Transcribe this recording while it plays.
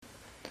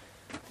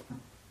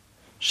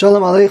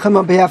Shalom Aleichem.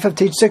 On behalf of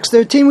Teach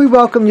 613, we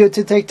welcome you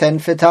to take 10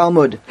 for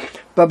Talmud.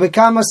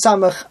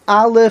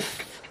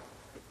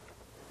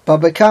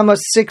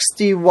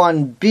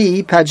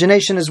 BabaKama61B,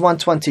 pagination is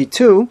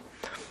 122,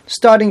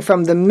 starting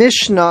from the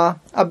Mishnah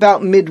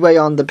about midway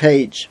on the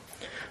page.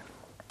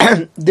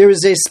 There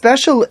is a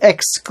special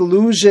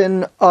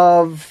exclusion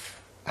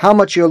of how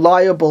much you're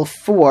liable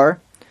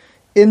for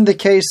in the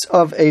case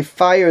of a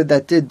fire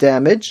that did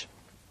damage,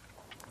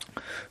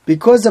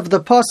 because of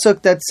the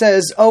pasuk that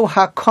says, "O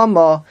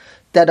hakama,"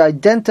 that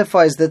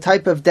identifies the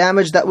type of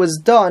damage that was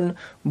done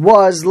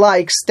was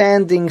like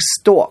standing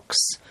stalks.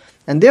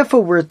 And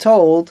therefore we're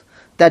told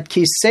that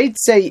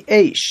kiseitze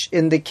eish,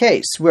 in the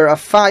case where a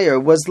fire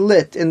was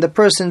lit in the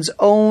person's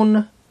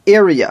own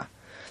area,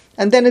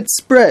 and then it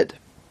spread,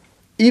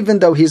 even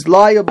though he's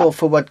liable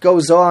for what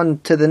goes on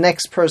to the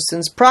next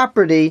person's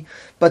property,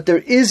 but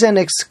there is an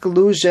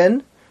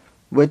exclusion,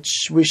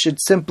 which we should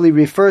simply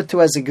refer to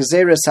as a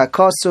gezeres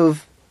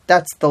hakasuv.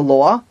 That's the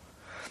law,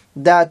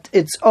 that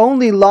it's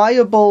only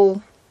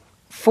liable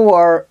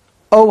for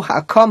o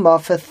hakama,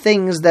 for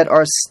things that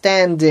are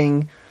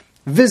standing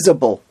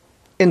visible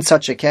in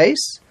such a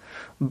case,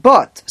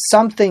 but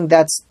something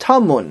that's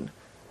Tomun,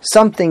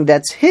 something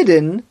that's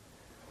hidden,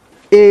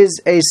 is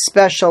a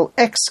special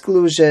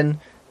exclusion,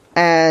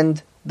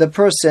 and the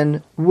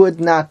person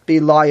would not be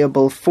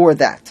liable for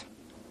that.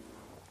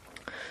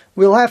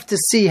 We'll have to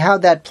see how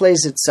that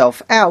plays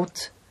itself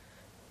out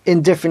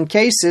in different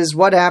cases.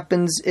 What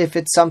happens if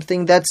it's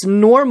something that's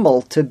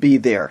normal to be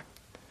there?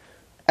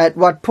 At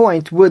what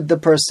point would the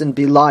person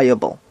be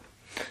liable?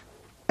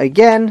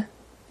 Again,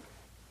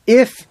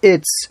 if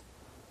it's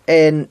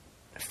a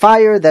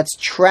fire that's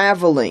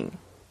traveling,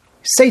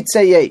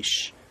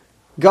 seitzeyesh,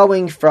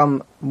 going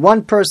from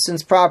one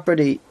person's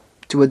property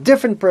to a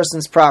different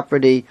person's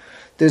property,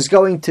 there's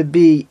going to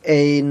be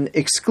an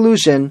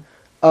exclusion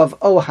of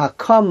o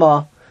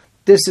hakama.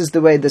 This is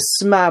the way the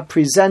Sma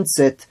presents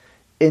it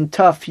in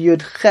Taf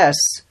Yud Ches,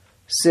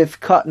 Sif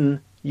Katan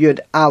Yud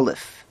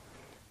Aleph.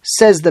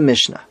 Says the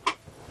Mishnah,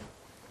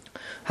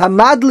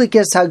 Hamadlik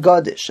es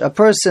hagadish, a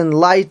person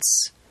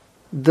lights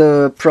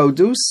the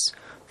produce,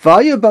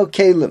 Vayabo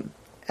kelim,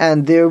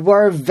 and there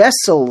were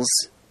vessels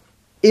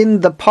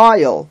in the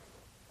pile,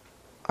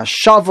 a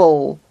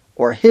shovel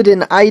or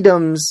hidden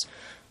items.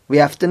 We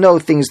have to know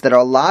things that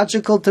are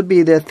logical to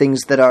be there,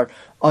 things that are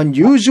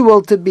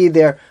unusual to be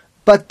there,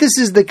 but this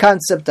is the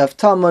concept of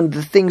Tomun.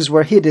 The things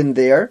were hidden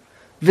there,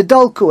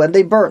 Vidalku, and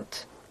they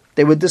burnt.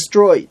 They were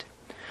destroyed.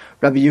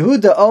 Rabbi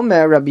Yehuda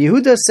Omer, Rabbi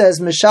Yehuda says,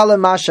 Mishala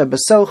Masha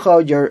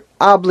Besocho, you're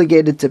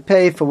obligated to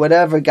pay for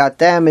whatever got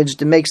damaged.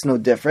 It makes no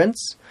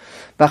difference.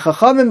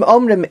 B'chachamim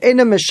Omrim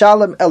Ena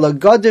Mishalim Ela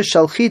Goder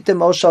Shalchitim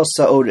Oshal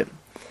Saorim.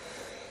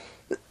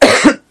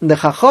 The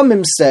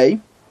Chachamim say,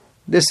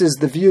 this is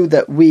the view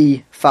that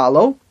we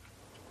follow,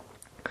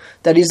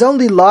 that he's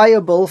only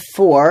liable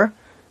for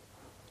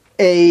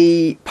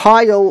a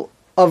pile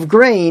of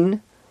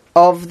grain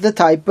of the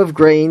type of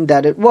grain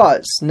that it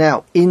was.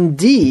 Now,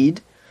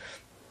 indeed,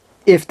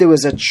 if there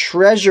was a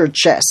treasure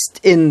chest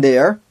in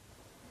there,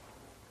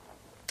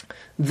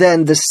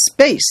 then the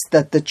space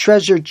that the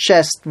treasure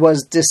chest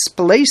was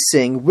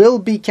displacing will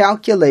be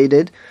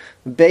calculated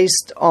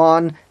based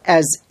on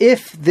as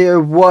if there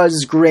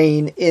was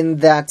grain in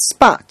that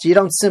spot. You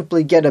don't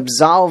simply get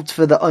absolved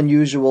for the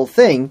unusual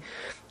thing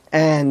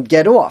and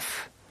get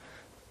off.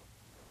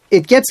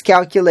 It gets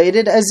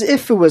calculated as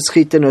if it was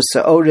chitin or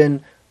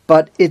sa'orin,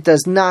 but it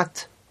does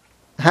not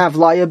have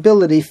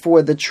liability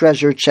for the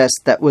treasure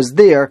chest that was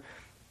there,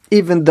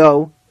 even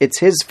though it's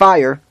his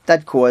fire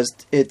that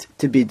caused it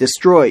to be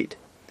destroyed.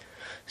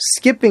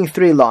 Skipping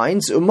 3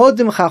 lines,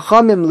 Umodim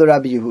Chachamim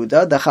l'Rabbi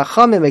Yehuda, the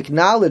Chachamim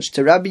acknowledged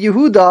to Rabbi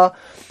Yehuda,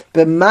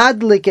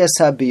 b'madlik es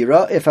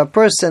habira, if a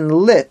person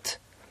lit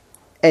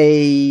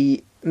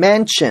a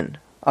mansion,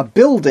 a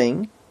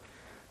building,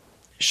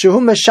 shehu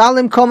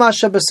meshalim kol ma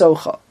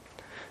shebesocha,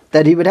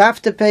 that he would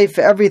have to pay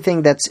for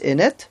everything that's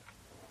in it,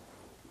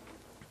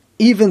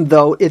 even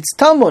though it's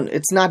Tomun,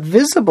 it's not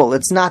visible,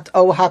 it's not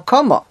o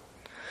hakama.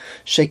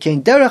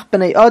 Shekein derech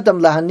b'nei adam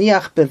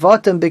lahaniach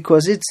bevatim,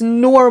 because it's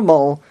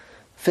normal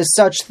for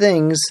such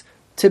things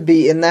to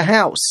be in the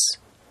house,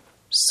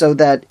 so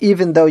that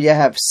even though you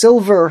have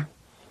silver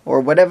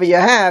or whatever you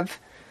have,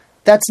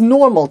 that's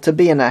normal to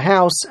be in a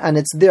house, and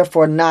it's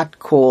therefore not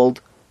called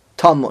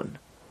Tomun.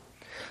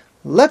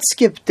 Let's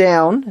skip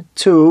down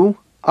to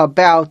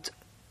about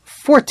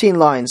 14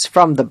 lines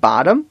from the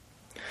bottom,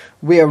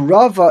 where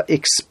Rava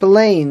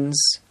explains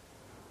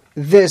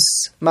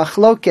this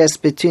machlokes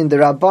between the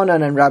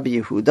Rabbanan and Rabbi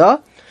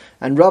Yehuda,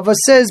 and Rava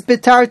says,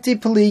 Bitarti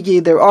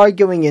Peligi, they're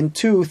arguing in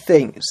 2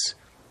 things,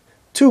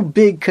 2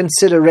 big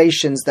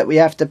considerations that we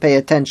have to pay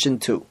attention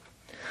to.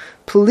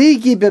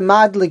 Peligi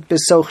b'madlik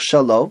b'soch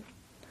shalo,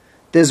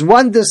 there's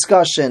one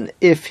discussion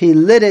if he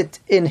lit it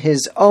in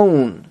his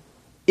own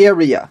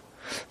area,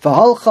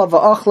 v'holcha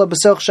v'achla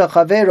b'soch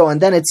shachavero,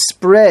 and then it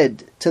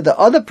spread to the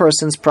other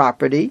person's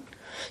property.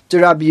 To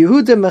Rabbi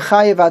Yehuda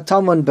mechayev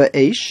atamun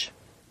ba'esh.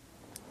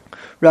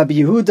 Rabbi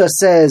Yehuda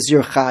says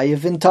you're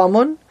chayev in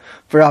Tomun.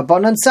 For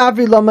Rabbanan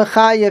Savri lo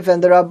mechayev,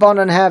 and the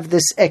Rabbanan have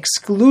this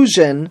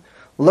exclusion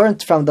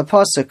learnt from the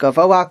pasuk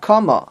of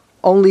Kama,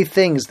 only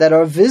things that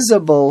are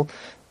visible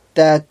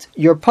that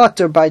you're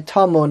pater by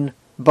Tomun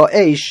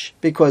ba'esh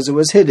because it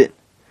was hidden.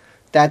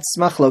 That's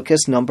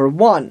machlokes number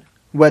 1,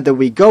 whether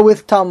we go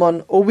with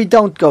Tomun or we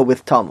don't go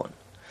with Tomun.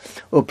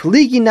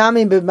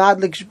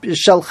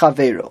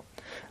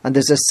 And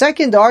there's a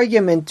second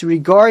argument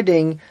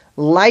regarding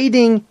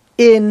lighting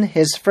in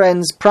his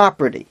friend's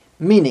property.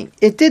 Meaning,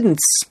 it didn't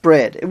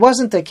spread. It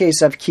wasn't a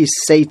case of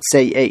kiseitse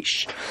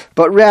eish,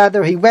 but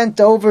rather he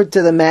went over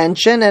to the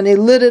mansion and he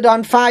lit it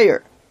on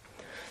fire.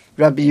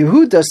 Rabbi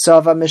Yehuda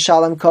sava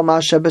mishalem kol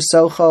masha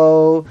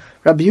besocho.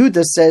 Rabbi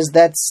Yehuda says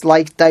that's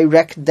like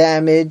direct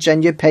damage,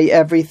 and you pay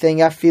everything.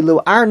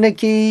 Afilu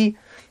arniki,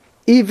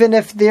 even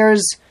if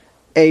there's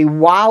a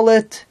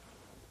wallet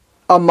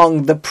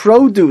among the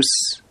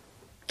produce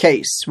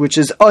case, which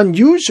is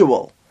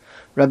unusual.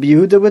 Rabbi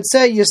Yehuda would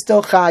say you're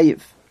still chayiv.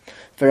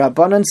 For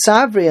Rabbanan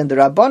Savri, and the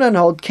Rabbanan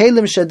hold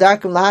kelim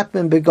shadakim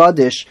lahatmin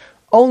begadish,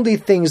 only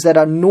things that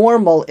are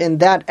normal in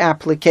that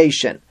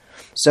application.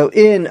 So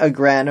in a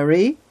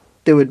granary,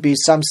 there would be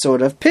some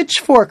sort of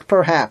pitchfork,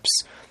 perhaps,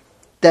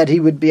 that he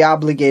would be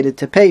obligated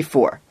to pay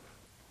for.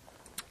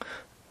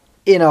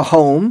 In a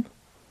home,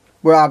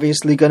 we're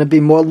obviously going to be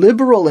more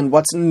liberal in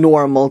what's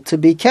normal to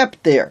be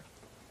kept there.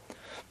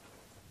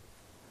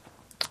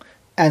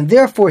 And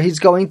therefore, he's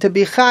going to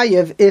be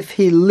chayiv if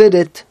he lit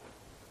it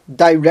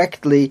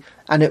directly,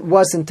 and it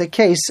wasn't a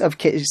case of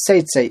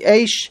seitze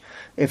eish.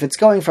 If it's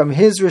going from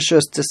his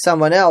rishus to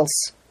someone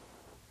else,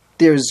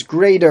 there's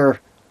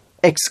greater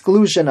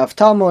exclusion of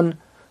Tomun.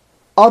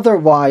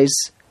 Otherwise,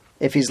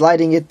 if he's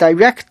lighting it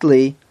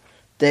directly,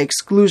 the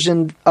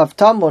exclusion of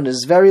Tomun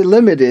is very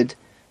limited,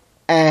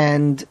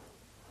 and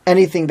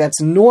anything that's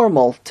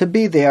normal to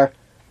be there,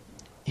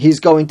 he's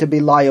going to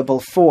be liable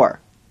for.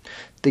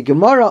 The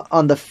Gemara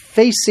on the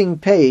facing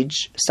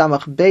page,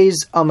 Samach Beis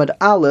Amud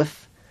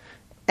Aleph,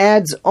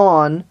 adds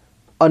on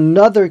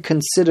another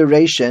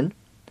consideration,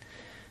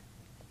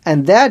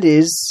 and that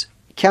is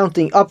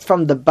counting up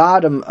from the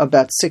bottom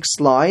about 6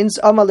 lines.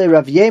 Amale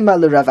Rav Yema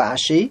le Rav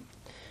Ashi,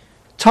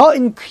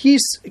 Ta'in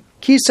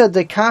kisa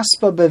de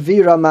kaspa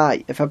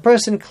beviramai. If a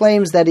person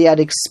claims that he had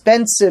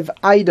expensive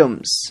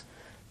items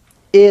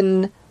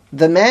in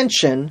the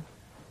mansion,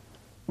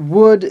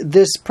 would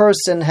this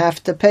person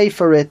have to pay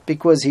for it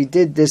because he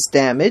did this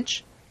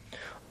damage?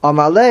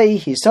 Amalei,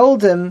 he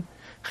told him,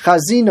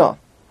 Chazino,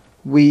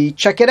 we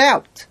check it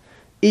out.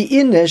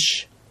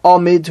 I'inish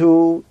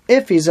amidhu,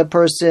 if he's a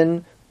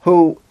person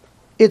who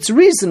it's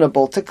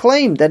reasonable to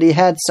claim that he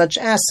had such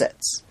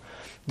assets.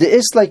 The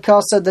islay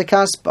kasa de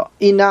kaspa,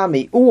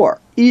 inami,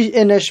 or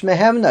i'inish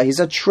mehemna, he's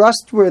a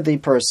trustworthy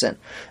person,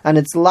 and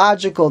it's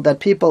logical that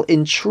people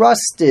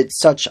entrusted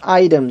such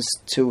items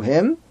to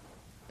him.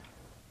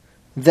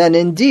 Then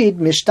indeed,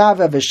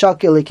 mishtava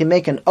v'shakil, he can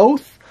make an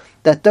oath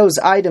that those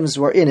items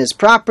were in his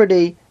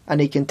property, and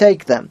he can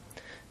take them.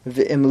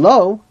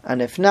 V'imlo,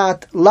 and if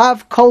not,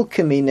 lav kol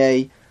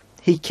kamine,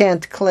 he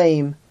can't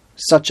claim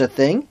such a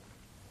thing.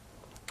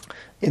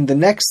 In the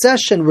next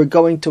session, we're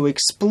going to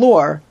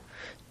explore,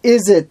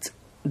 is it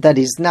that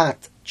he's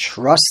not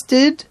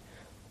trusted,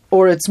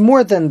 or it's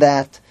more than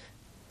that?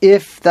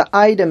 If the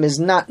item is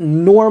not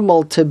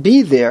normal to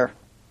be there,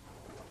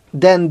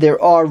 then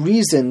there are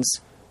reasons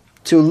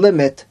to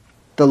limit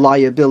the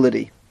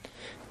liability.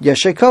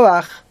 Yeshe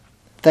koach.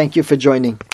 Thank you for joining.